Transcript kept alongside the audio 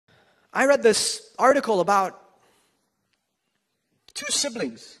I read this article about two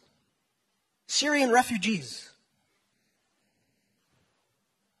siblings, Syrian refugees.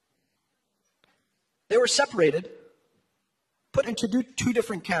 They were separated, put into two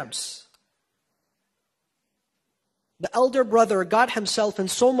different camps. The elder brother got himself in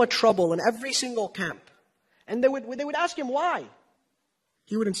so much trouble in every single camp. And they would ask him why.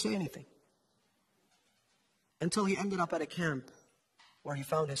 He wouldn't say anything. Until he ended up at a camp where he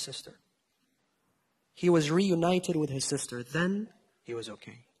found his sister. He was reunited with his sister. Then he was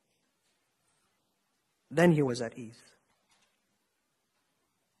okay. Then he was at ease.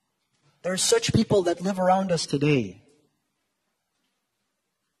 There are such people that live around us today.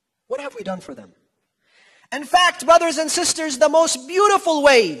 What have we done for them? In fact, brothers and sisters, the most beautiful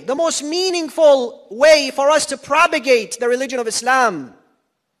way, the most meaningful way for us to propagate the religion of Islam,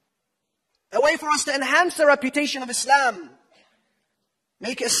 a way for us to enhance the reputation of Islam,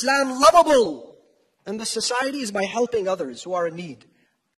 make Islam lovable in the society, is by helping others who are in need.